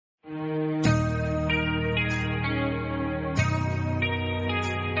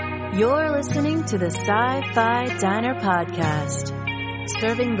You're listening to the SciFi Diner Podcast,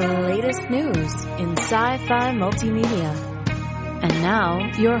 serving the latest news in sci-fi multimedia. And now,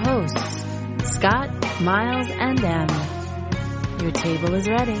 your hosts, Scott, Miles, and Anna. Your table is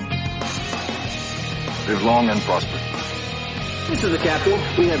ready. Live long and prosper. This is the captain.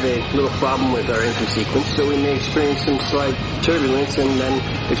 We have a little problem with our entry sequence, so we may experience some slight turbulence and then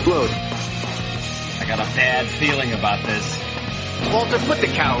explode. I got a bad feeling about this. Walter, put the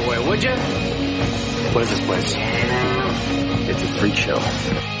cow away, would you? What is this place? It's a freak show.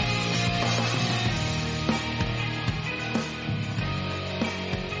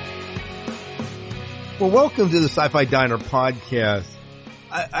 Well, welcome to the Sci-Fi Diner Podcast.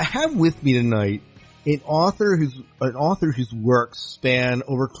 I have with me tonight an author whose works span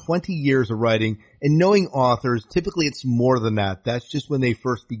over 20 years of writing. And knowing authors, typically it's more than that. That's just when they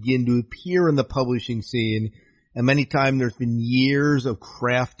first begin to appear in the publishing scene. And many times there's been years of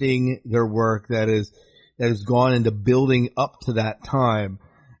crafting their work that has gone into building up to that time.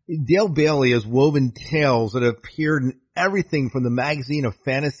 Dale Bailey has woven tales that have appeared in everything from the magazine of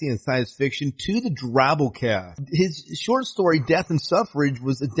fantasy and science fiction to the Drabblecast. His short story Death and Suffrage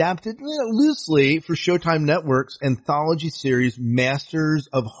was adapted loosely for Showtime Network's anthology series Masters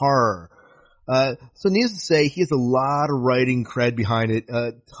of Horror. So needless to say, he has a lot of writing cred behind it.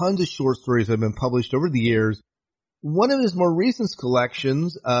 Tons of short stories have been published over the years. One of his more recent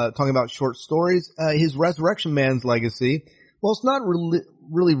collections, talking about short stories, his Resurrection Man's Legacy. Well, it's not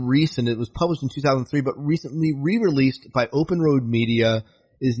really recent. It was published in 2003, but recently re-released by Open Road Media,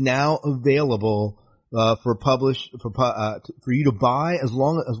 is now available for you to buy, as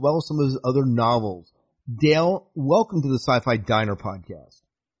well as some of his other novels. Dale, welcome to the Sci-Fi Diner Podcast.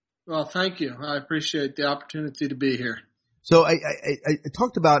 Well, thank you. I appreciate the opportunity to be here. So I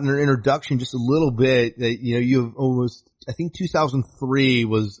talked about in our introduction just a little bit that, you have almost, I think 2003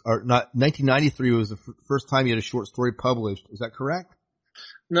 was, or not, 1993 was the first time you had a short story published. Is that correct?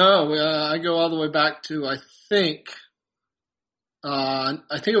 No, I go all the way back to, I think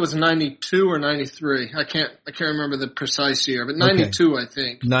it was 92 or 93. I can't remember the precise year, but 92, okay. I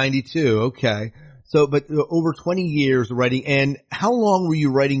think. 92, okay. So, but over 20 years of writing, and how long were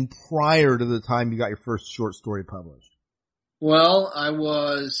you writing prior to the time you got your first short story published? Well, I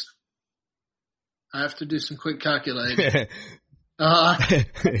have to do some quick calculating. I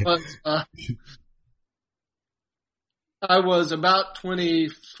was about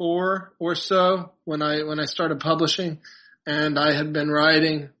 24 or so when I started publishing, and I had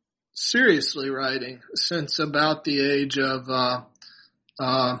been seriously writing since about the age of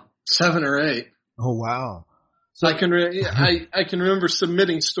 7 or 8. Oh wow. So I can remember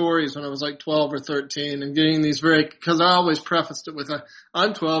submitting stories when I was like 12 or 13 and getting these because I always prefaced it with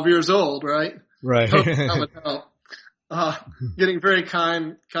I'm 12 years old, right? Right. That would help. Getting very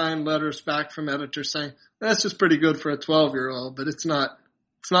kind letters back from editors saying, that's just pretty good for a 12-year-old, but it's not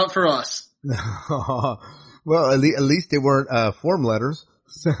for us. Well, at least they weren't, form letters.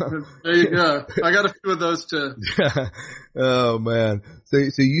 There you go. I got a few of those too. Oh man. So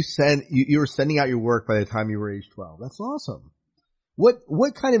you were sending out your work by the time you were age 12. That's awesome.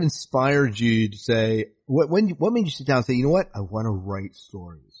 What kind of inspired you to say, what made you sit down and say, you know what? I want to write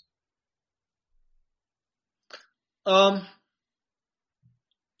stories. I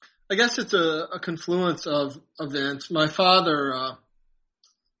guess it's a confluence of events. My father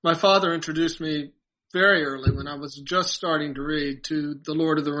introduced me very early when I was just starting to read to the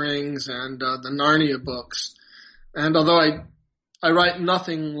Lord of the Rings and the Narnia books. And although I write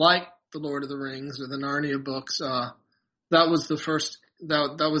nothing like the Lord of the Rings or the Narnia books, that was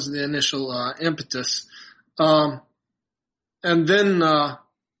the initial impetus. And then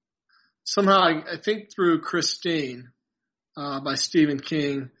somehow I think through Christine by Stephen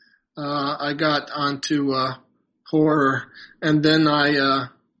King, I got onto horror, and then I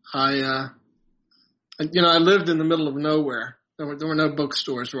lived in the middle of nowhere. There were no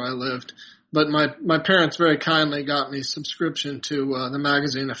bookstores where I lived, but my parents very kindly got me subscription to the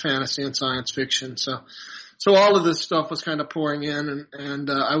magazine of fantasy and science fiction. So all of this stuff was kind of pouring in, and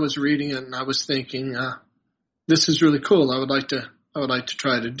I was reading it, and I was thinking, this is really cool. I would like to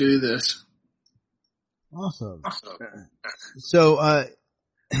try to do this. Awesome.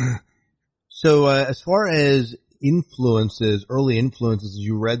 So as far as early influences, as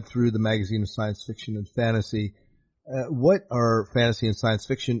you read through the magazine of science fiction and fantasy, what are fantasy and science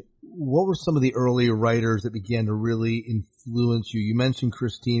fiction? What were some of the earlier writers that began to really influence you? You mentioned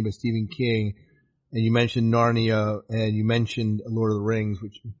Christine by Stephen King, and you mentioned Narnia, and you mentioned Lord of the Rings,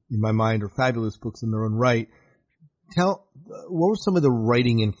 which in my mind are fabulous books in their own right. What were some of the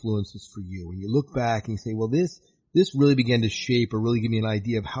writing influences for you? When you look back and you say, well, this really began to shape or really give me an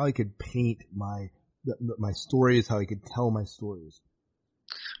idea of how I could paint my stories, how I could tell my stories.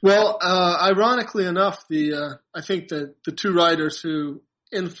 Well, ironically enough, I think that the two writers who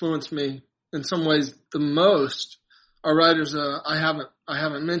influenced me in some ways the most are writers I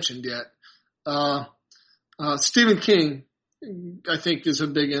haven't mentioned yet. Stephen King, I think, is a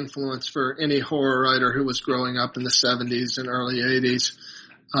big influence for any horror writer who was growing up in the 70s and early 80s.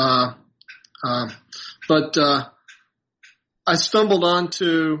 But I stumbled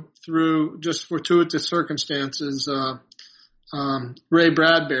onto, through just fortuitous circumstances, Ray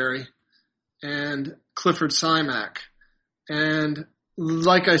Bradbury and Clifford Simak. And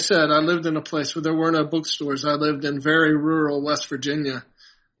like I said, I lived in a place where there were no bookstores. I lived in very rural West Virginia,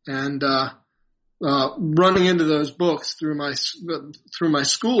 and running into those books through my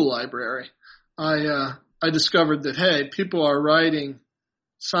school library, I discovered that, hey, people are writing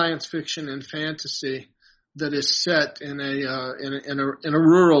science fiction and fantasy that is set in a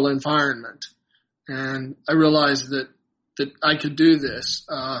rural environment, and I realized that I could do this,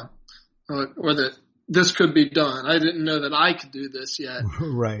 or that this could be done. I didn't know that I could do this yet.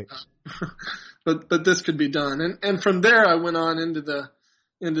 Right. But this could be done. And from there I went on into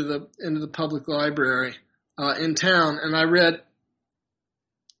the public library, in town, and I read,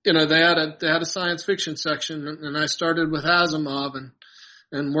 they had a science fiction section, and I started with Asimov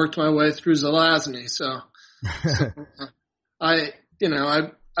and worked my way through Zelazny. So I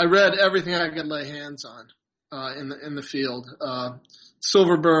read everything I could lay hands on, in the field.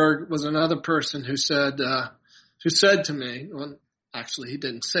 Silverberg was another person who said to me, well, actually he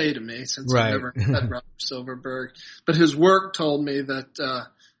didn't say to me since I never met Robert Silverberg, but his work told me that,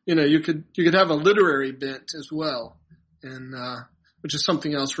 you could have a literary bent as well, and, which is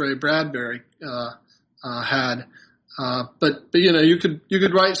something else Ray Bradbury, had. But you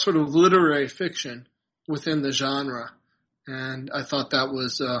could write sort of literary fiction within the genre. And I thought that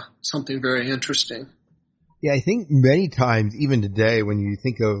was, something very interesting. Yeah, I think many times, even today, when you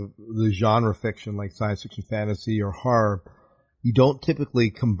think of the genre fiction like science fiction, fantasy, or horror, you don't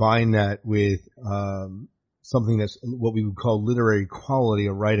typically combine that with something that's what we would call literary quality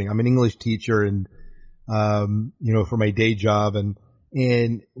of writing. I'm an English teacher, and for my day job, and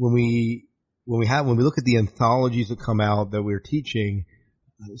when we look at the anthologies that come out that we're teaching,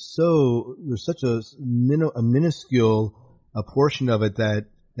 so there's such a minuscule portion of it that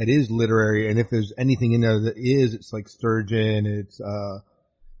is literary, and if there's anything in there that is, it's like Sturgeon, it's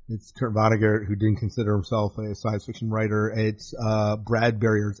Kurt Vonnegut, who didn't consider himself a science fiction writer, it's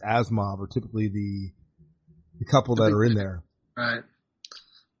Bradbury or it's Asimov, or typically the couple that are in there. Right.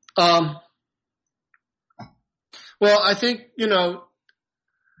 Well, I think,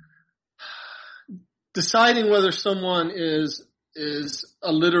 deciding whether someone is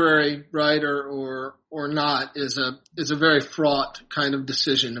a literary writer or not is a very fraught kind of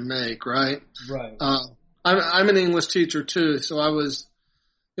decision to make, right? Right. I'm an English teacher too, so I was,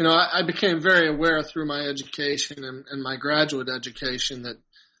 I became very aware through my education and my graduate education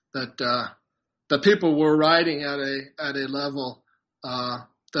that people were writing at a level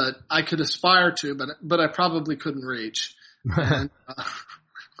that I could aspire to, but I probably couldn't reach. And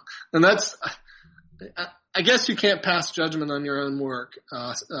that's, I guess you can't pass judgment on your own work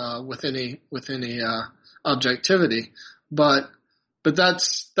with any objectivity, but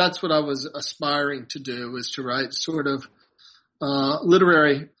that's what I was aspiring to do, was to write sort of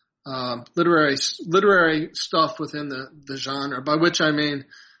literary stuff within the genre, by which I mean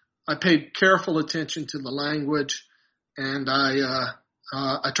I paid careful attention to the language, and I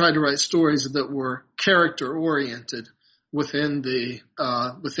tried to write stories that were character oriented within the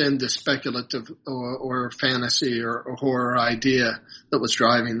speculative or fantasy or horror idea that was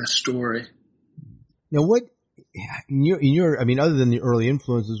driving the story. Now, what other than the early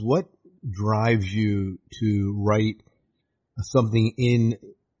influences, what drives you to write something in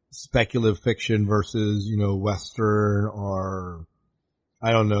speculative fiction versus, Western, or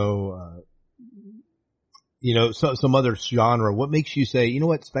I don't know, some other genre? What makes you say,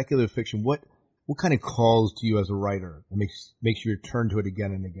 speculative fiction, what kind of calls to you as a writer and makes you return to it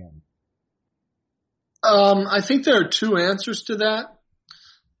again and again? I think there are two answers to that.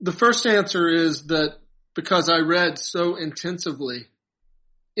 The first answer is that because I read so intensively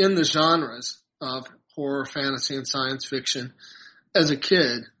in the genres of horror, fantasy, and science fiction as a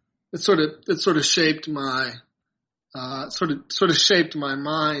kid, it sort of shaped my shaped my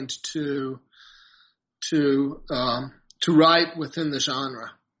mind to write within the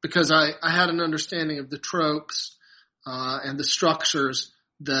genre, because I had an understanding of the tropes and the structures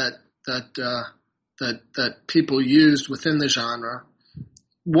that people used within the genre.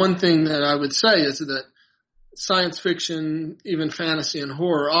 One thing that I would say is that science fiction, even fantasy and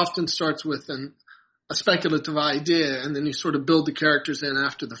horror, often starts with a speculative idea, and then you sort of build the characters in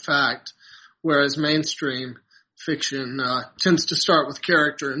after the fact, whereas mainstream fiction tends to start with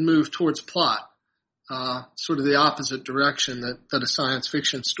character and move towards plot, sort of the opposite direction that a science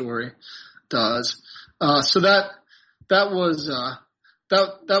fiction story does. So that was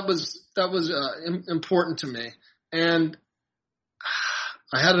important to me, and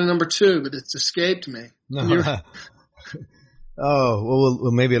I had a number 2, but it's escaped me. Oh,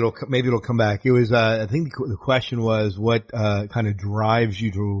 well, maybe it'll come back. It was, I think the question was what, kind of drives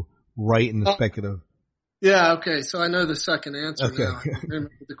you to write in the speculative? Yeah. Okay. So I know the second answer now. I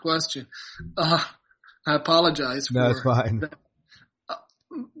remember the question. I apologize for that. No, it's fine.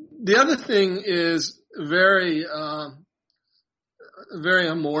 The other thing is very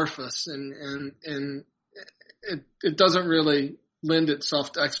amorphous and it doesn't really lend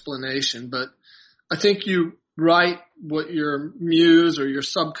itself to explanation, but I think you write what your muse or your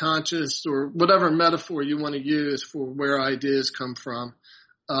subconscious or whatever metaphor you want to use for where ideas come from.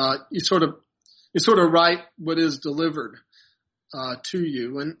 You sort of write what is delivered to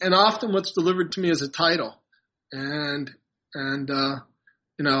you, and often what's delivered to me is a title. And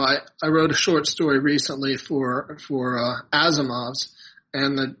you know, I wrote a short story recently for Asimov's,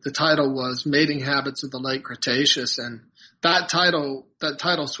 and the title was Mating Habits of the Late Cretaceous, and that title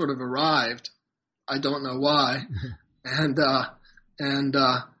sort of arrived. I don't know why. And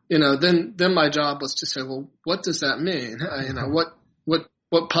you know, then my job was to say, well, what does that mean? You know,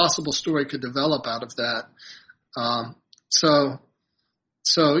 what possible story could develop out of that? So,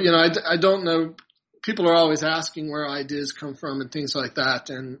 you know, I don't know. People are always asking where ideas come from and things like that.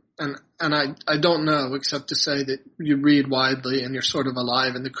 And I don't know, except to say that you read widely and you're sort of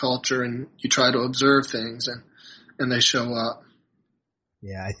alive in the culture and you try to observe things and they show up.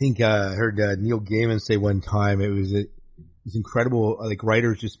 Yeah, I think I heard Neil Gaiman say one time it was incredible. Like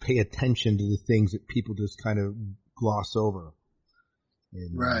writers just pay attention to the things that people just kind of gloss over.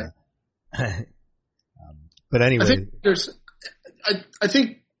 And, right. But anyway, I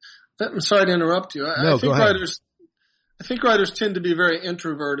think I'm sorry to interrupt you. I think writers tend to be very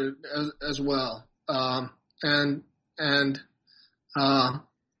introverted as well, and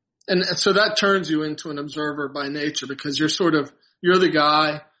so that turns you into an observer by nature because you're the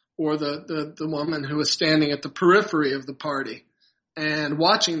guy or the woman who is standing at the periphery of the party and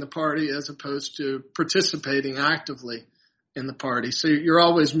watching the party as opposed to participating actively in the party. So you're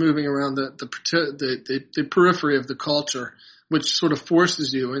always moving around the periphery of the culture, which sort of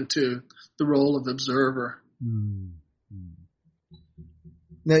forces you into the role of observer. Mm-hmm.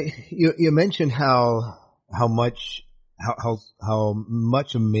 Now you mentioned how much of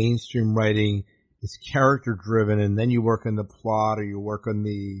mainstream writing is character driven, and then you work on the plot or you work on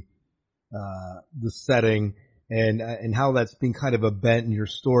the setting, and how that's been kind of a bent in your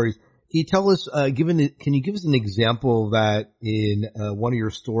stories. Can you tell us, can you give us an example of that in one of your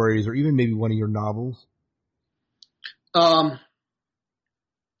stories or even maybe one of your novels? Well,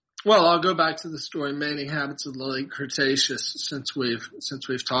 I'll go back to the story Mating Habits of the Late Cretaceous since we've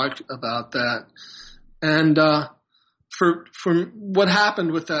talked about that. And for what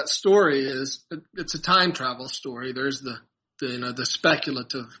happened with that story is it's a time travel story. There's the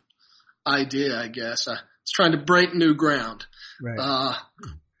speculative idea, I guess. It's trying to break new ground. Right.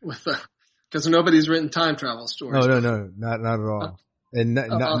 Because nobody's written time travel stories. No, not at all. And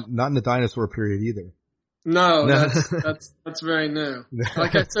not in the dinosaur period either. No, that's very new.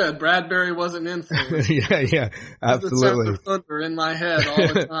 Like I said, Bradbury wasn't influenced. yeah, absolutely. There's a thunder in my head all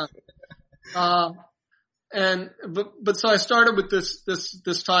the time. But so I started with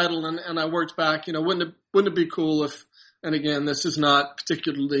this title and I worked back. You know, wouldn't it be cool if? And again, this is not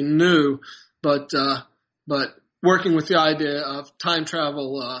particularly new, but working with the idea of time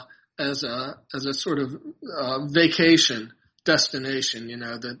travel as a sort of vacation destination. You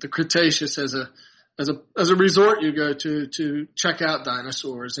know, the Cretaceous as a resort you go to check out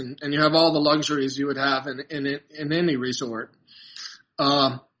dinosaurs, and you have all the luxuries you would have in any resort.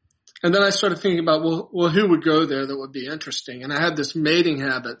 And then I started thinking about well, who would go there that would be interesting? And I had this Mating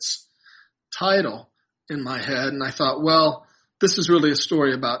Habits title in my head, and I thought, well, this is really a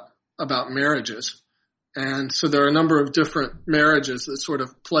story about marriages. And so there are a number of different marriages that sort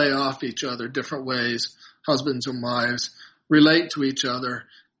of play off each other, different ways. Husbands and wives relate to each other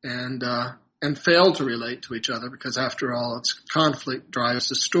and fail to relate to each other because, after all, it's conflict drives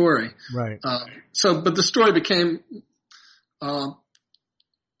the story. Right. But the story became, to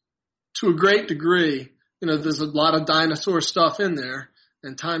a great degree, you know, there's a lot of dinosaur stuff in there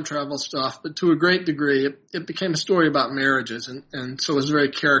and time travel stuff, but to a great degree, it became a story about marriages, and so it was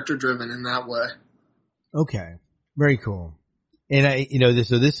very character driven in that way. Okay. Very cool. And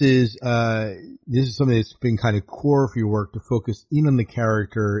this is something that's been kind of core for your work, to focus in on the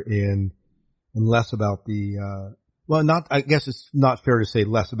character and less about I guess it's not fair to say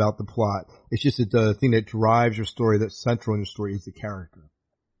less about the plot. It's just that the thing that drives your story, that's central in your story, is the character.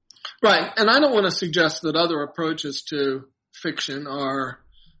 Right. And I don't want to suggest that other approaches to fiction are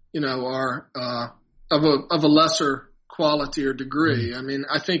of a lesser quality or degree. I mean,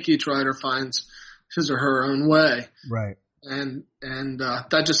 I think each writer finds his or her own way. Right. And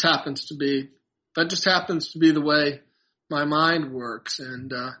that just happens to be the way my mind works.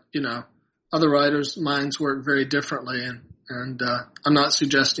 And, other writers' minds work very differently. And I'm not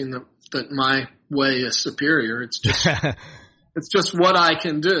suggesting that my way is superior. It's just, it's just what I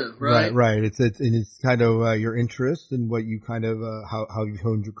can do. Right. Right. It's kind of, your interest and what you kind of, how you've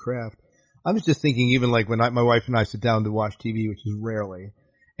honed your craft. I was just thinking, even like when my wife and I sit down to watch TV, which is rarely,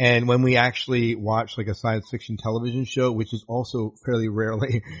 and when we actually watch like a science fiction television show, which is also fairly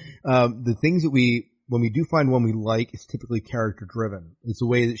rarely, the things that when we do find one we like, it's typically character driven. It's a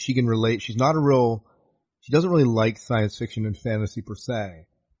way that she can relate. She doesn't really like science fiction and fantasy per se.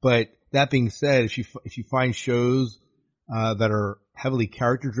 But that being said, if you find shows, that are heavily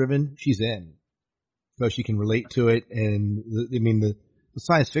character driven, she's in. So she can relate to it. And the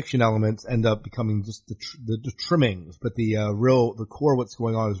science fiction elements end up becoming just the trimmings, but the core of what's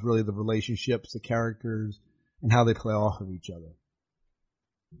going on is really the relationships, the characters, and how they play off of each other.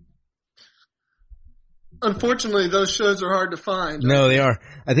 Unfortunately, those shows are hard to find. No, they are.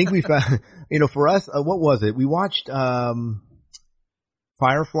 I think we found, for us, what was it? We watched,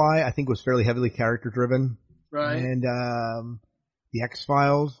 Firefly, I think was fairly heavily character driven. Right. And, the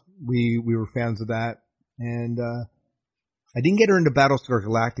X-Files, we were fans of that. And, I didn't get her into Battlestar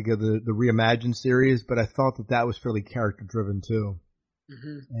Galactica, the reimagined series, but I thought that was fairly character driven too.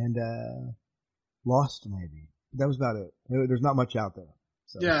 Mm-hmm. And, Lost maybe. That was about it. There's not much out there.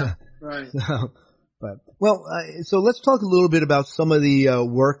 So. Yeah, right. So let's talk a little bit about some of the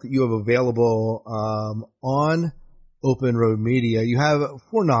work that you have available on Open Road Media. You have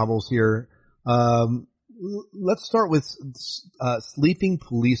 4 novels here. Let's start with Sleeping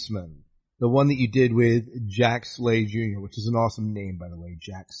Policeman, the one that you did with Jack Slay Jr., which is an awesome name, by the way,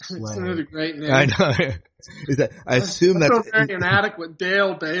 Jack Slay. It's a great name. I know. I assume that's so very inadequate.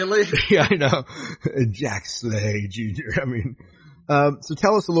 Dale Bailey. Yeah, I know. Jack Slay Jr. I mean. So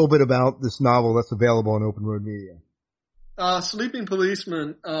tell us a little bit about this novel that's available on Open Road Media. Sleeping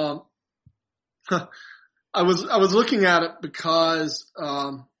Policeman. I was looking at it because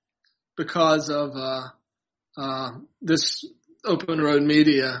of this Open Road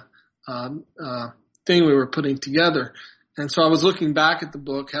Media thing we were putting together, and so I was looking back at the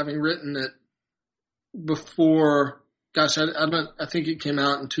book, having written it before. Gosh, I think it came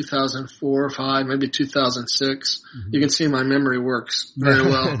out in 2004 or 5, maybe 2006. Mm-hmm. You can see my memory works very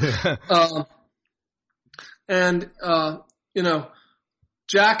well.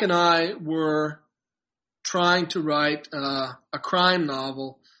 Jack and I were trying to write a crime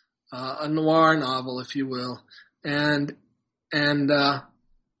novel, a noir novel, if you will, and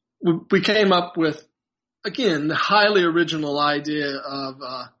we came up with, again, the highly original idea of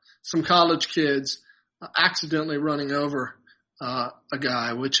some college kids accidentally running over a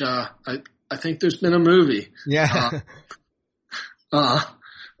guy, which I think there's been a movie. Yeah. That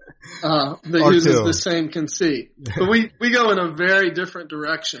uses the same conceit. But we go in a very different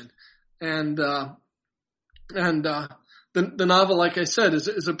direction. And the novel, like I said,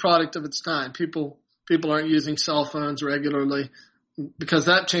 is a product of its time. People aren't using cell phones regularly, because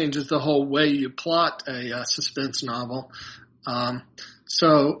that changes the whole way you plot a suspense novel.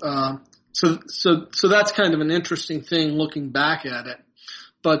 So that's kind of an interesting thing looking back at it.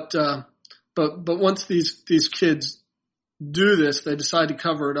 But once these kids do this, they decide to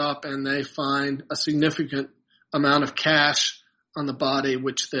cover it up, and they find a significant amount of cash on the body,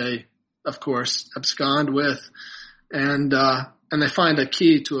 which they, of course, abscond with. And they find a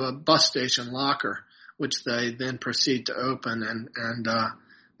key to a bus station locker, which they then proceed to open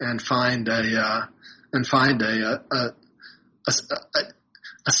and find a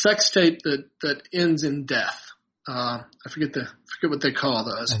sex tape that ends in death. I forget what they call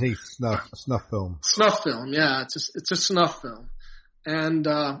those. I think snuff film. Snuff film, yeah. It's a snuff film. And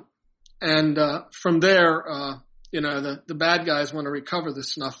from there, the bad guys want to recover the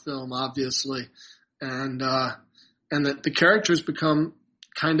snuff film, obviously. And the characters become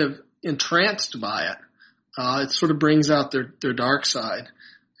kind of entranced by it. It sort of brings out their dark side.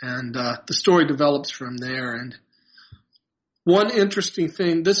 And the story develops from there. And one interesting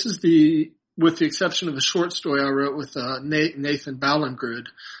thing, this is with the exception of a short story I wrote with Nathan Ballingrud,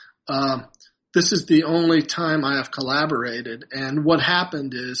 this is the only time I have collaborated. And what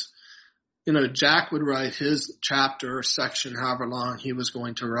happened is, Jack would write his chapter or section, however long he was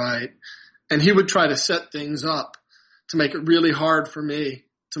going to write, and he would try to set things up to make it really hard for me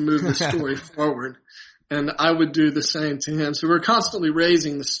to move the story forward. And I would do the same to him. So we're constantly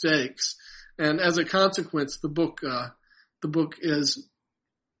raising the stakes. And as a consequence, the book is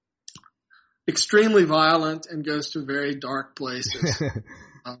extremely violent and goes to very dark places.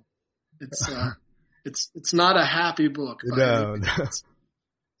 It's not a happy book. No.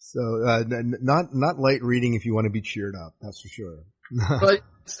 So, not light reading if you want to be cheered up. That's for sure. But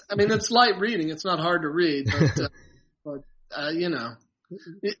it's light reading. It's not hard to read, but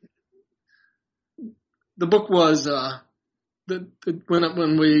the book was,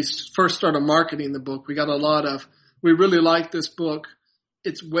 when we first started marketing the book, we got we really like this book.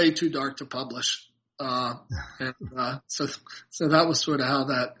 It's way too dark to publish. So that was sort of how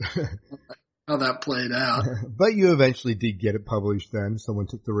that played out. But you eventually did get it published then. Someone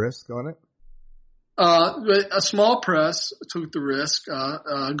took the risk on it? A small press took the risk,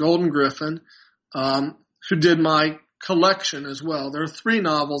 Golden Griffin, who did my collection as well. There are 3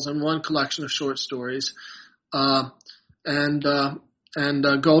 novels and 1 collection of short stories. And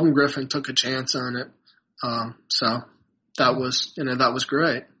Golden Griffin took a chance on it. So that was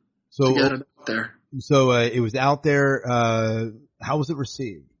great to get it out there. So, it was out there. How was it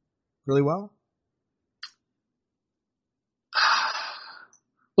received? Really well?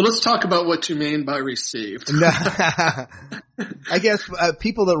 Well, let's talk about what you mean by received. I guess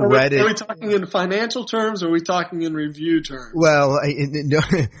people that read it. Are we talking in financial terms or are we talking in review terms? Well, having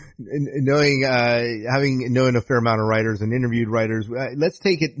known a fair amount of writers and interviewed writers, let's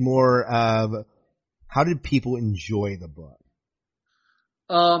take it more of how did people enjoy the book?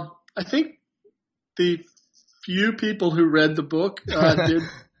 I think the few people who read the book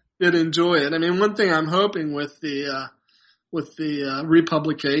did enjoy it. One thing I'm hoping with the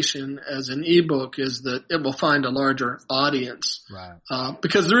republication as an ebook is that it will find a larger audience. Right.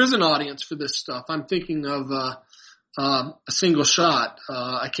 Because there is an audience for this stuff. I'm thinking of A Single Shot.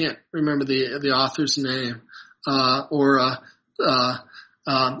 I can't remember the author's name. Or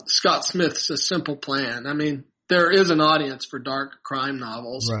Scott Smith's A Simple Plan. There is an audience for dark crime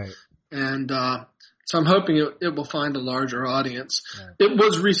novels. Right. And so I'm hoping it will find a larger audience. Right. It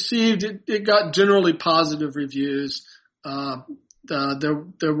was received. It got generally positive reviews.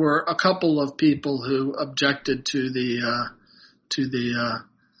 There were a couple of people who objected to the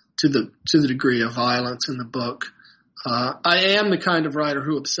degree of violence in the book. I am the kind of writer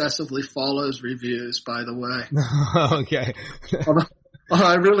who obsessively follows reviews, by the way. Okay.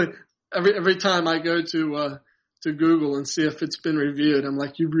 I really, every time I go to Google and see if it's been reviewed, I'm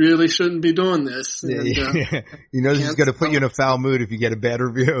like, you really shouldn't be doing this. And, this is going to put you in a foul mood if you get a bad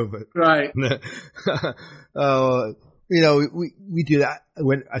review. But right. We do that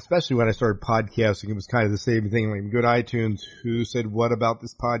especially when I started podcasting. It was kind of the same thing. Like, go to iTunes. Who said what about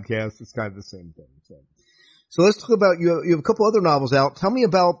this podcast? It's kind of the same thing. So let's talk about you have a couple other novels out. Tell me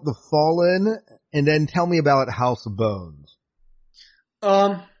about The Fallen, and then tell me about House of Bones.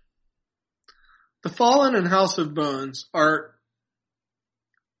 The Fallen and House of Bones are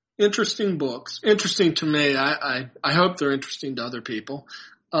interesting books. Interesting to me. I hope they're interesting to other people.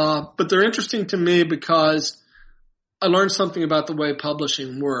 But they're interesting to me because I learned something about the way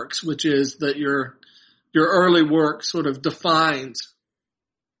publishing works, which is that your early work sort of defines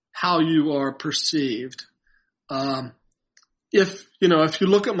how you are perceived. If you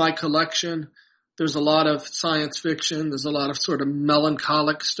look at my collection, there's a lot of science fiction. There's a lot of sort of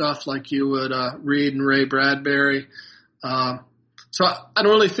melancholic stuff like you would read in Ray Bradbury. So I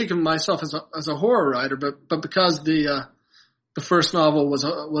don't really think of myself as a horror writer, but because the first novel was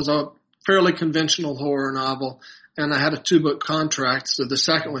a fairly conventional horror novel, and I had a 2-book contract, so the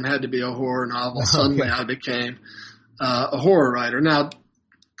second one had to be a horror novel. Suddenly I became a horror writer. Now,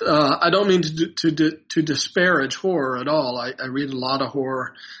 I don't mean to disparage horror at all. I read a lot of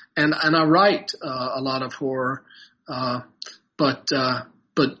horror, and I write a lot of horror, but I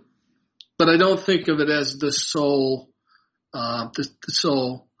don't think of it as the sole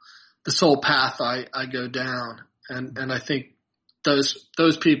path I go down. And I think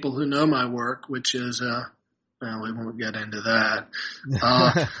those people who know my work, which is well, we won't get into that.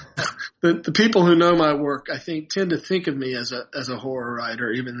 The people who know my work, I think, tend to think of me as a horror writer,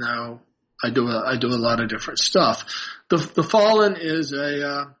 even though I do a lot of different stuff. The Fallen is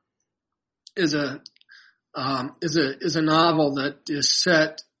a novel that is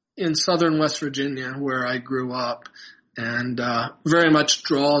set in southern West Virginia, where I grew up, and very much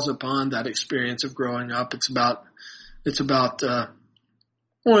draws upon that experience of growing up. It's about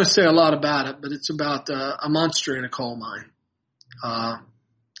want to say a lot about it, but it's about a monster in a coal mine,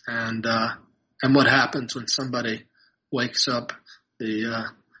 and what happens when somebody wakes up the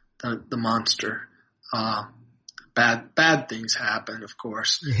monster. Bad things happen, of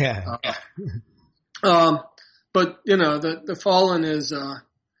course. Yeah. But the Fallen is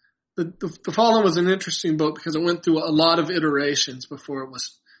the Fallen was an interesting book because it went through a lot of iterations before it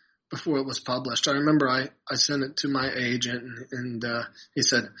was published. I remember I sent it to my agent and he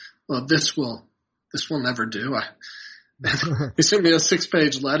said, "Well, this will never do." He sent me a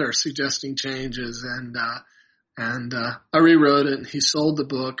 6-page letter suggesting changes and I rewrote it and he sold the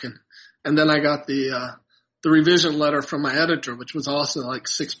book and then I got the revision letter from my editor, which was also like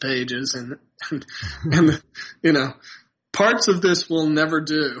 6 pages and parts of this will never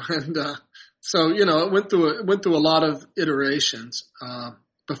do. And, so, it went through a lot of iterations,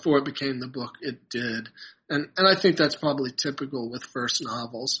 before it became the book it did. And I think that's probably typical with first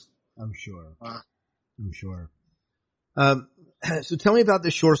novels. I'm sure. So tell me about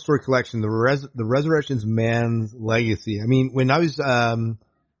the short story collection, the Resurrection's Man's Legacy. I mean, when I was,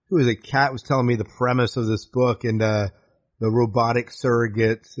 who was it? Kat was telling me the premise of this book and, the robotic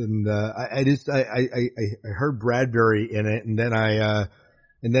surrogates and, I heard Bradbury in it and then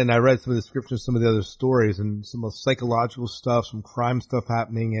I read some of the descriptions of some of the other stories and some of the psychological stuff, some crime stuff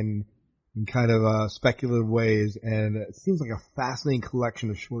happening in kind of, speculative ways. And it seems like a fascinating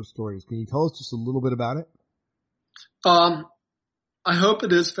collection of short stories. Can you tell us just a little bit about it? I hope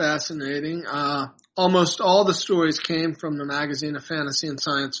it is fascinating. Almost all the stories came from the magazine of fantasy and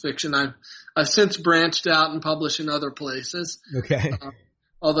science fiction. I've since branched out and published in other places. Okay.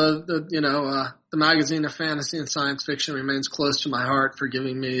 Although the magazine of fantasy and science fiction remains close to my heart for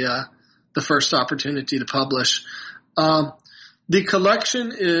giving me, the first opportunity to publish. The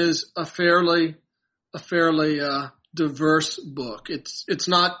collection is a fairly diverse book. It's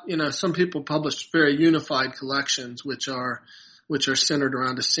not, some people publish very unified collections, which are centered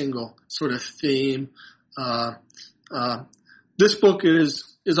around a single sort of theme. This book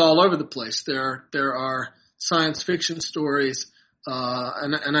is all over the place. There are science fiction stories,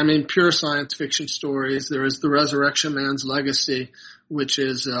 and I mean pure science fiction stories. There is the Resurrection Man's Legacy, which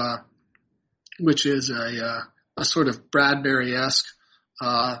is a sort of Bradbury-esque,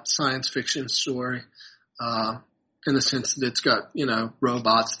 science fiction story, in the sense that it's got,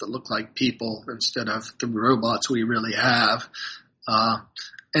 robots that look like people instead of the robots we really have.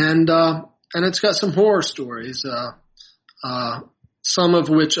 And it's got some horror stories, some of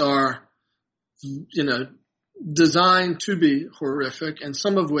which are, designed to be horrific and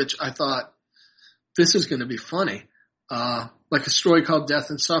some of which I thought this is going to be funny. Like a story called Death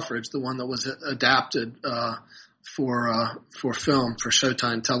and Suffrage, the one that was adapted, for film, for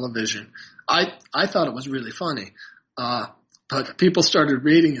Showtime television. I thought it was really funny. But people started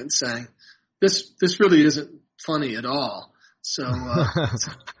reading it and saying, this really isn't funny at all. So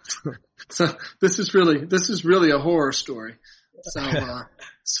this is really a horror story.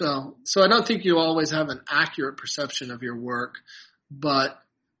 So I don't think you always have an accurate perception of your work, but,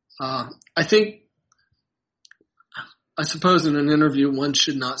 I suppose in an interview one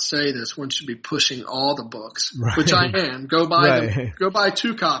should not say this. One should be pushing all the books, right. Which I am. Go buy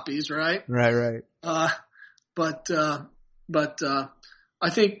 2 copies, right? Right. But I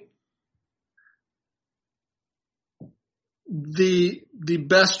think the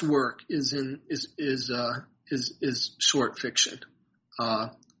best work is short fiction. I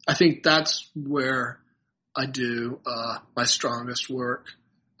think that's where I do my strongest work.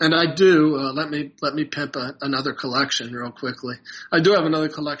 And I do let me pimp another collection real quickly. I do have another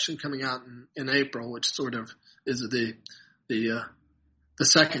collection coming out in April, which sort of is the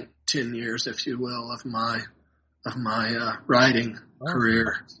second 10 years, if you will, of my writing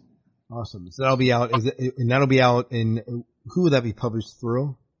career. Awesome. So that'll be out. That'll be out in, who would that be published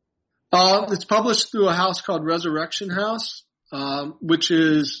through? It's published through a house called Resurrection House, which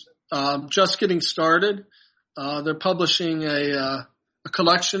is just getting started. They're publishing a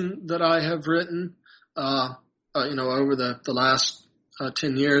collection that I have written, over the last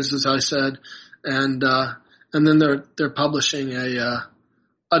 10 years, as I said, and then they're publishing a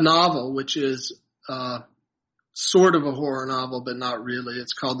novel, which is sort of a horror novel, but not really.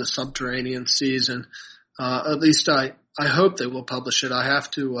 It's called The Subterranean Season. At least I hope they will publish it. I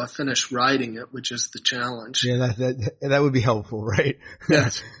have to finish writing it, which is the challenge. Yeah, that would be helpful, right?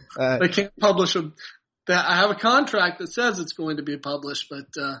 Yes. They can't publish them. I have a contract that says it's going to be published, but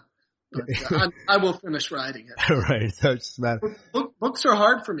I will finish writing it. Right. That's matter. Books are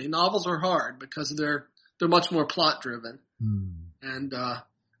hard for me. Novels are hard because they're much more plot driven.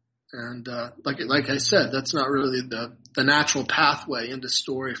 And like I said, that's not really the natural pathway into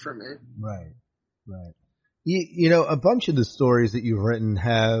story for me. Right. You know, a bunch of the stories that you've written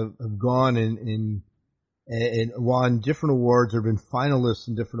have gone and won different awards or been finalists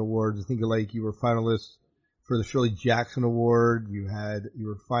in different awards. I think like you were finalist for the Shirley Jackson Award. You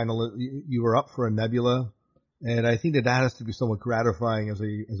were up for a Nebula, and I think that has to be somewhat gratifying as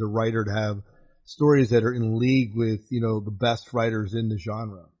a writer to have stories that are in league with, you know, the best writers in the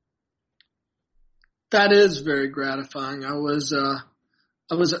genre. That is very gratifying. I was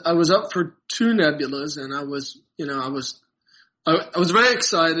up for 2 Nebulas, and I was very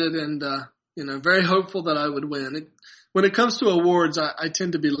excited and very hopeful that I would win. When it comes to awards, I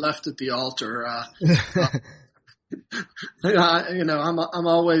tend to be left at the altar. I'm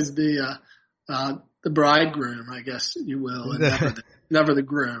always the bridegroom, I guess you will, and never the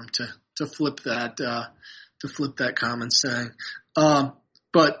groom to flip that common saying.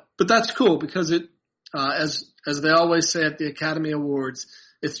 But that's cool because it, as they always say at the Academy Awards,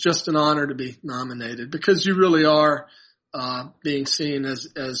 it's just an honor to be nominated because you really are being seen as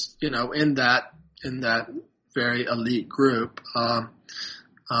in that very elite group. But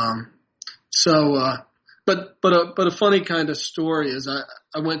a funny kind of story is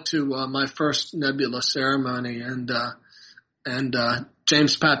I went to my first Nebula ceremony and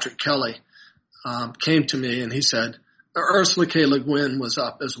James Patrick Kelly came to me and he said Ursula K. Le Guin was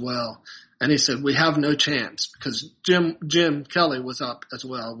up as well. And he said, we have no chance because Jim Kelly was up as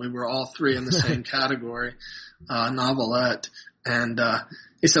well. We were all 3 in the same category, novelette. And,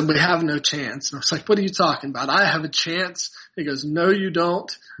 he said, we have no chance. And I was like, what are you talking about? I have a chance. He goes, no, you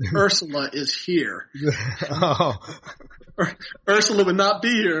don't. Ursula is here. Oh. Ursula would not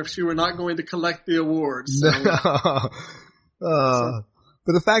be here if she were not going to collect the awards. So,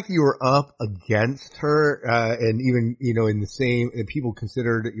 But the fact that you were up against her, and even, you know, in the same, and people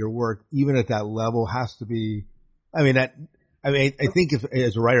considered your work even at that level has to be, I think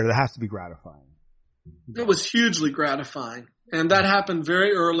as a writer, that has to be gratifying. It was hugely gratifying. And that happened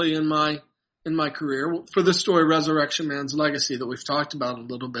very early in my career for the story Resurrection Man's Legacy that we've talked about a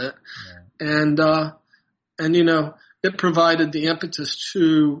little bit. Yeah. And you know, it provided the impetus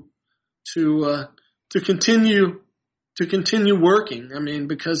to continue working. I mean,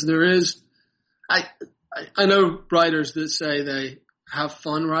 because there is, I know writers that say they have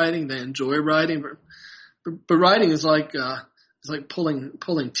fun writing, they enjoy writing, but writing is like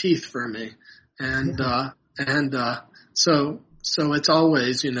pulling teeth for me. So it's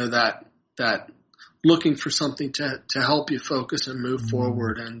always, you know, that looking for something to help you focus and move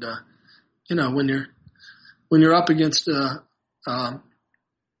forward. And, you know, when you're up against,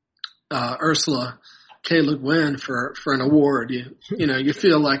 Ursula K. Le Guin for an award, you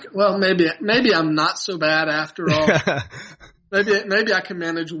feel like, well, maybe I'm not so bad after all. maybe I can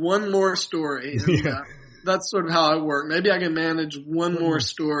manage one more story. And, that's sort of how I work. Maybe I can manage one more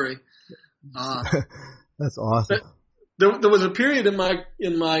story. That's awesome. There was a period in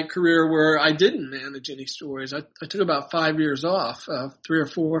my career where I didn't manage any stories. I took about 5 years off, 3 or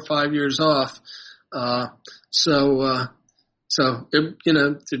 4 or 5 years off. So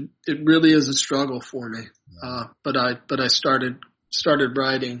it really is a struggle for me. But I started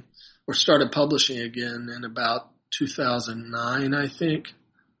writing or started publishing again in about 2009, I think,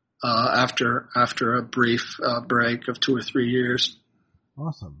 after a brief break of 2 or 3 years.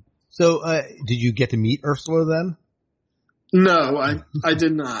 Awesome. So, did you get to meet Ursula then? No, I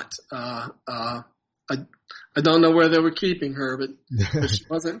did not. I don't know where they were keeping her, but she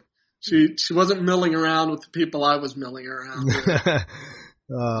wasn't. She wasn't milling around with the people I was milling around with.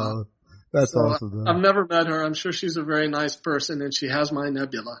 That's awesome. I've never met her. I'm sure she's a very nice person, and she has my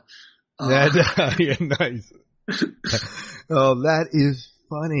Nebula. Yeah, nice. Oh, that is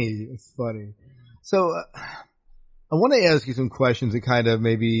funny. It's funny. So, I want to ask you some questions that kind of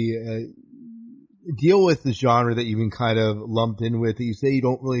maybe deal with the genre that you've been kind of lumped in with. You say you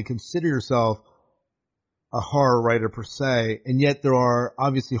don't really consider yourself a horror writer per se, and yet there are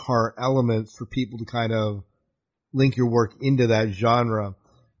obviously horror elements for people to kind of link your work into that genre.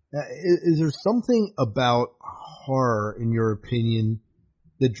 Is there something about horror, in your opinion,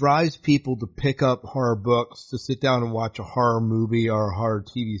 that drives people to pick up horror books, to sit down and watch a horror movie or a horror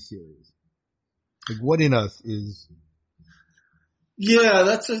TV series? Like, what in us is... Yeah,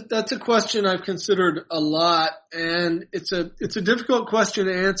 that's a question I've considered a lot, and it's a difficult question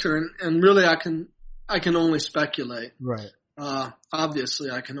to answer, and really I can only speculate. Right. Obviously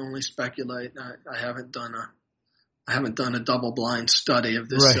I can only speculate. I haven't done a double blind study of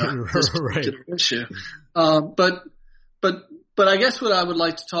this, this particular issue. But I guess what I would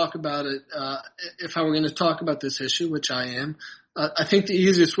like to talk about it, if I were going to talk about this issue, which I am, I think the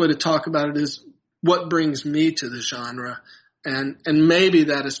easiest way to talk about it is what brings me to the genre, and maybe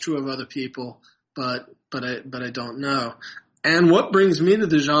that is true of other people, but I don't know. And what brings me to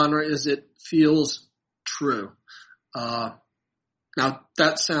the genre is it feels true. Now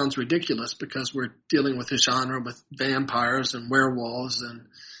that sounds ridiculous because we're dealing with a genre with vampires and werewolves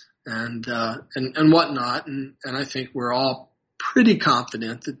and whatnot, and I think we're all pretty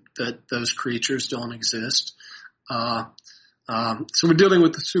confident that those creatures don't exist. So we're dealing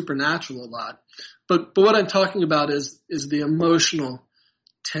with the supernatural a lot. But what I'm talking about is the emotional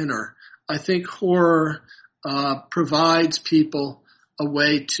tenor. I think horror provides people a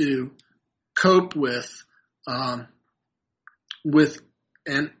way to cope with and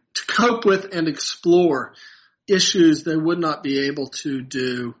explore issues they would not be able to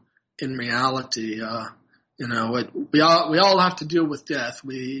do in reality. We all have to deal with death.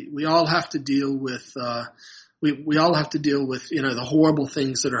 We all have to deal with we all have to deal with the horrible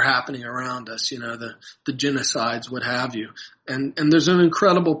things that are happening around us. The genocides, what have you, and there's an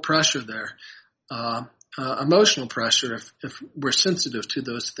incredible pressure there, emotional pressure if we're sensitive to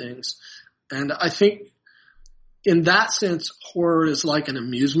those things. And I think in that sense, horror is like an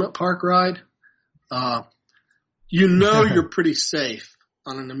amusement park ride. You're pretty safe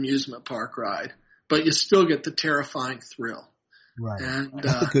on an amusement park ride, but you still get the terrifying thrill. Right. And,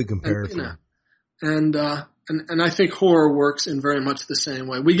 that's a good comparison. And I think horror works in very much the same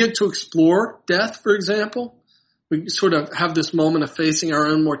way. We get to explore death, for example. We sort of have this moment of facing our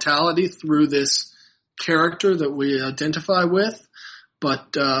own mortality through this character that we identify with,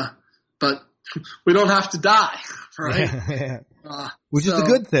 but we don't have to die, right? Which is a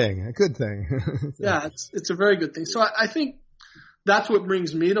good thing. A good thing. Yeah, it's a very good thing. So I think that's what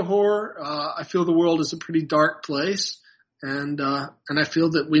brings me to horror. I feel the world is a pretty dark place, and I feel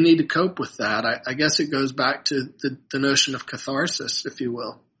that we need to cope with that. I guess it goes back to the notion of catharsis, if you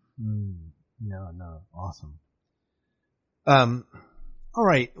will. No, awesome. All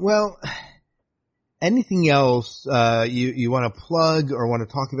right. Well, anything else you want to plug or want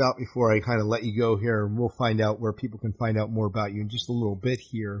to talk about before I kind of let you go here, and we'll find out where people can find out more about you in just a little bit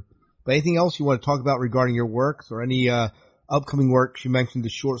here. But anything else you want to talk about regarding your works or any upcoming works? You mentioned the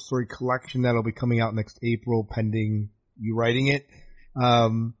short story collection that'll be coming out next April, pending you writing it.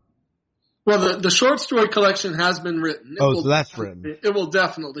 Well, the short story collection has been written. So that's written. It will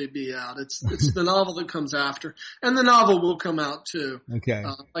definitely be out. It's the novel that comes after, and the novel will come out too. Okay.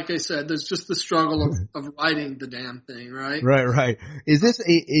 Like I said, there's just the struggle of writing the damn thing, right? Right. Is this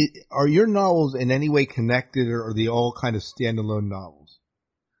are your novels in any way connected, or are they all kind of standalone novels?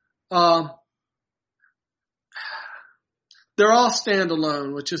 They're all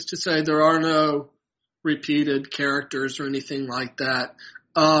standalone, which is to say there are no repeated characters or anything like that.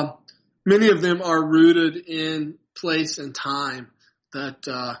 Many of them are rooted in place and time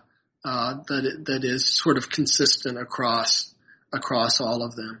that is sort of consistent across all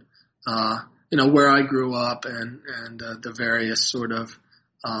of them. Where I grew up and the various sort of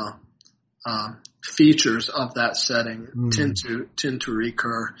features of that setting tend to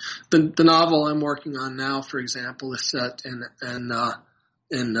recur. The novel I'm working on now, for example, is set in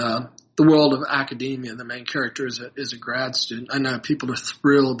the world of academia. The main character is a grad student. I know people are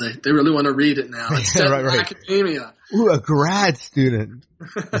thrilled. They really want to read it now. It's set in academia. Ooh, a grad student.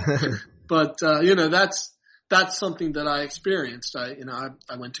 But that's something that I experienced.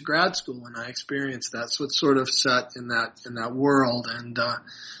 I went to grad school and I experienced that. So it's sort of set in that world. And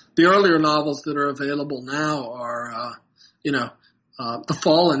the earlier novels that are available now are The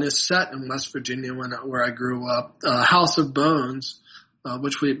Fallen is set in West Virginia where I grew up. House of Bones,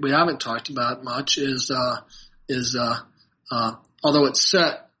 which we haven't talked about much, is although it's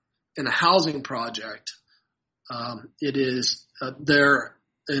set in a housing project, it is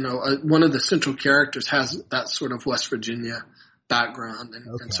one of the central characters has that sort of West Virginia background,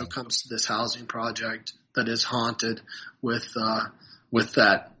 and so comes to this housing project that is haunted with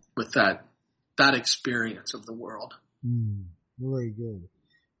that experience of the world. Very good.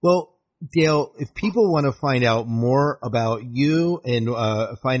 Well, Dale, if people want to find out more about you and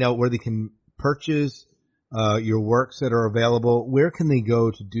find out where they can purchase your works that are available, where can they go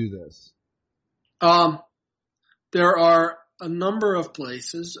to do this? There are a number of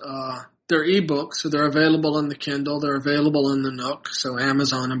places. They're ebooks, so they're available on the Kindle. They're available in the Nook, so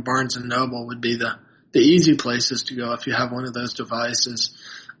Amazon and Barnes & Noble would be the easy places to go if you have one of those devices.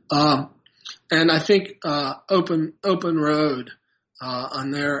 And I think Open Road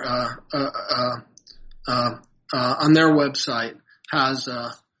on their website has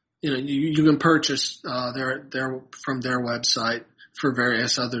you can purchase their from their website for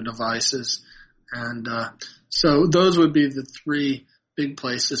various other devices, and So those would be the three big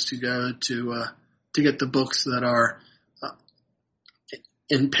places to go to get the books that are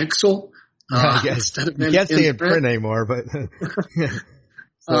in pixel. Instead of you can't say in print anymore, but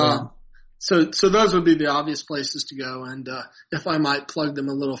so those would be the obvious places to go. And if I might plug them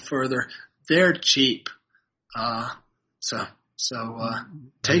a little further, they're cheap. So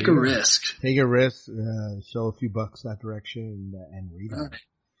take a risk. Take a risk, show a few bucks that direction, and read it.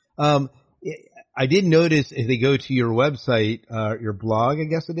 I did notice if they go to your website, your blog, I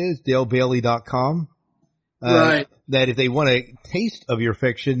guess it is, dalebailey.com. Right. That if they want a taste of your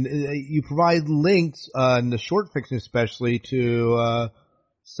fiction, you provide links in the short fiction especially to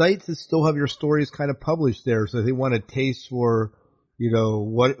sites that still have your stories kind of published there. So if they want a taste for,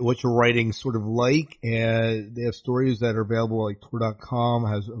 what you're writing sort of like, and they have stories that are available, like Tor.com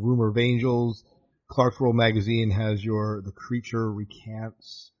has A Rumor of Angels, Clark's World Magazine has The Creature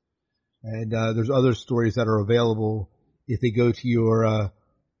Recants, and there's other stories that are available if they go to your,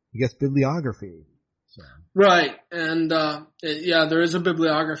 bibliography. So. Right. And, there is a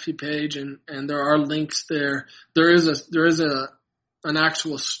bibliography page and there are links there. There is an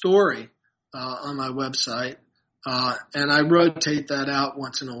actual story, on my website. And I rotate that out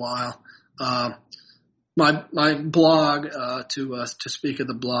once in a while. My blog, to speak of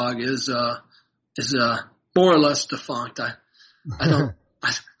the blog is more or less defunct. I don't,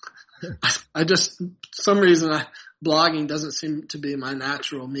 I just, some reason blogging doesn't seem to be my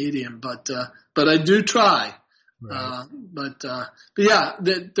natural medium, but I do try. Right. But yeah,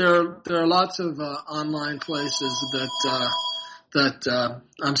 there are lots of online places that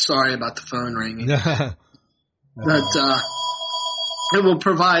I'm sorry about the phone ringing. That it will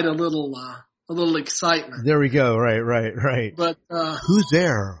provide a little excitement. There we go. Right. But who's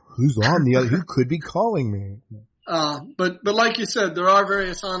there? Who's on the other? Who could be calling me? But like you said, there are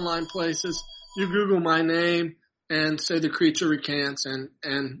various online places. You Google my name and say The Creature Recants, and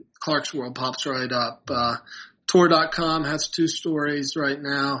Clark's World pops right up. Tor.com has 2 stories right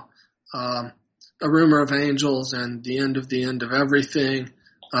now, A Rumor of Angels and The End of Everything.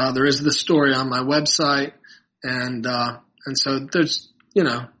 There is the story on my website, and so there's,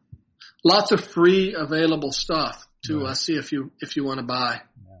 lots of free available stuff to see if you want to buy.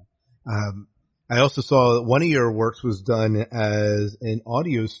 I also saw that one of your works was done as an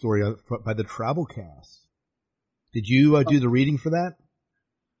audio story by the Travelcast. Did you do the reading for that?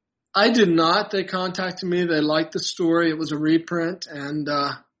 I did not. They contacted me. They liked the story. It was a reprint, and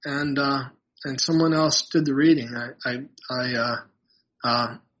someone else did the reading.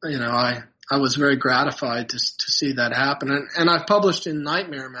 I was very gratified to see that happen. And I've published in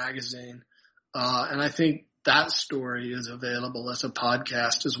Nightmare Magazine, and I think that story is available as a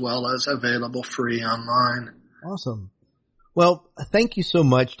podcast as well as available free online. Awesome. Well, thank you so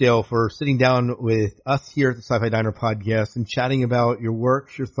much, Dale, for sitting down with us here at the Sci-Fi Diner podcast and chatting about your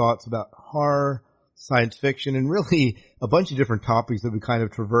works, your thoughts about horror, science fiction, and really a bunch of different topics that we kind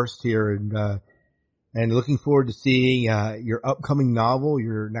of traversed here. And looking forward to seeing your upcoming novel,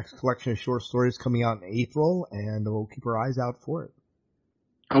 your next collection of short stories coming out in April, and we'll keep our eyes out for it.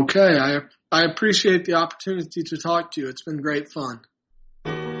 Okay. I appreciate the opportunity to talk to you. It's been great fun.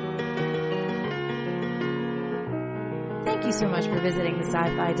 Thank you so much for visiting the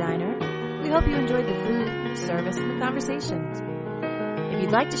Sci-Fi Diner. We hope you enjoyed the food, service, and the conversations. If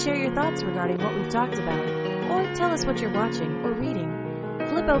you'd like to share your thoughts regarding what we've talked about, or tell us what you're watching or reading,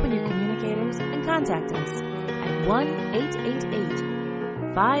 flip open your communicators and contact us at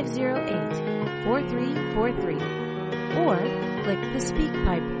 1-888-508-4343 or click the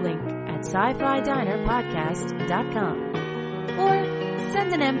SpeakPipe link at SciFiDinerPodcast.com or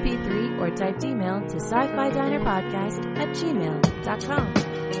send an MP3 or typed email to SciFiDinerPodcast@gmail.com.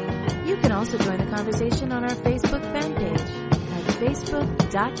 You can also join the conversation on our Facebook fan page at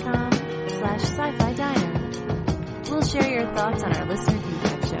facebook.com/SciFiDiner. We'll share your thoughts on our listener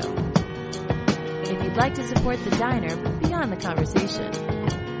feedback show. If you'd like to support the diner beyond the conversation,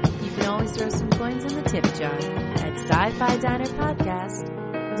 you can always throw some coins in the tip jar at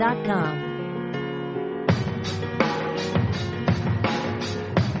SciFiDinerPodcast.com.